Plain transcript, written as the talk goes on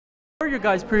What are your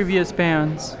guys' previous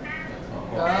bands?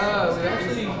 We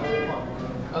actually,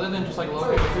 other than just like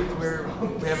local groups,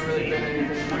 we haven't really been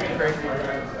anything crazy.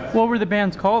 What were the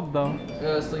bands called though?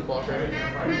 Sleepwalker.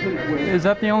 Is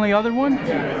that the only other one?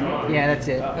 Yeah, that's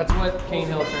it. That's what Cane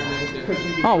Hill turned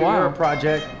into. Oh We were wow. a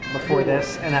project before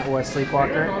this, and that was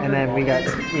Sleepwalker, and then we got,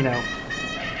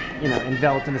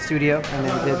 enveloped in the studio, and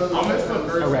then did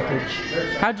a record.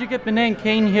 How'd you get the name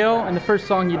Cane Hill and the first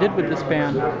song you did with this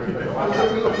band? We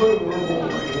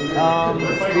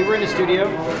were in the studio,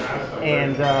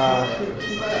 and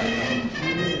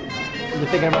we were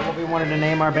thinking about what we wanted to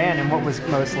name our band and what was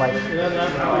most like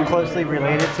closely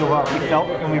related to what we felt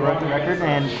when we wrote the record.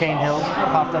 And Cane Hill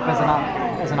popped up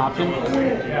as an option,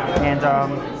 and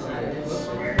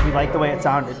we liked the way it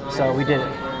sounded, so we did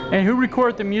it. And who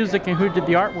recorded the music and who did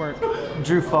the artwork?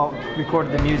 Drew Falk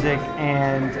recorded the music,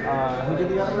 and who did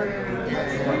the artwork?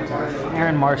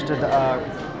 Aaron Marsh did the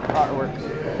artwork.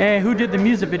 And who did the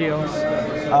music videos?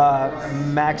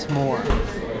 Max Moore.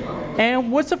 And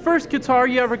what's the first guitar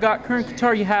you ever got, current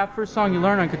guitar you have, first song you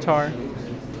learned on guitar?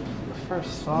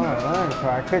 First song I learned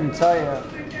guitar, I couldn't tell you.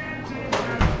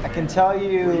 I can tell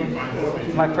you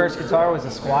my first guitar was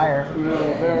a Squire.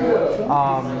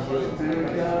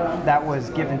 That was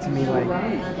given to me like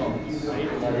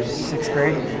sixth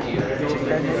grade.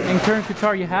 And current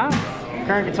guitar you have?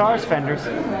 Current guitar is Fenders.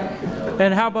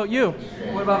 And how about you?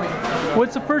 What about me?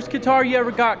 What's the first guitar you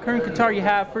ever got, current guitar you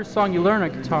have, first song you learned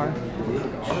on guitar?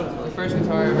 The first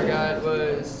guitar I ever got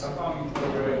was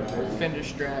Fender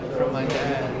Strat from my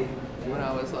dad when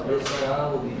I was like 9.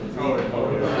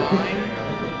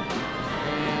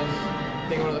 And I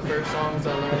think one of the first songs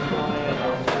I learned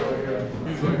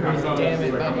playing was Damn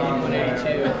It by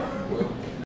Blink-182.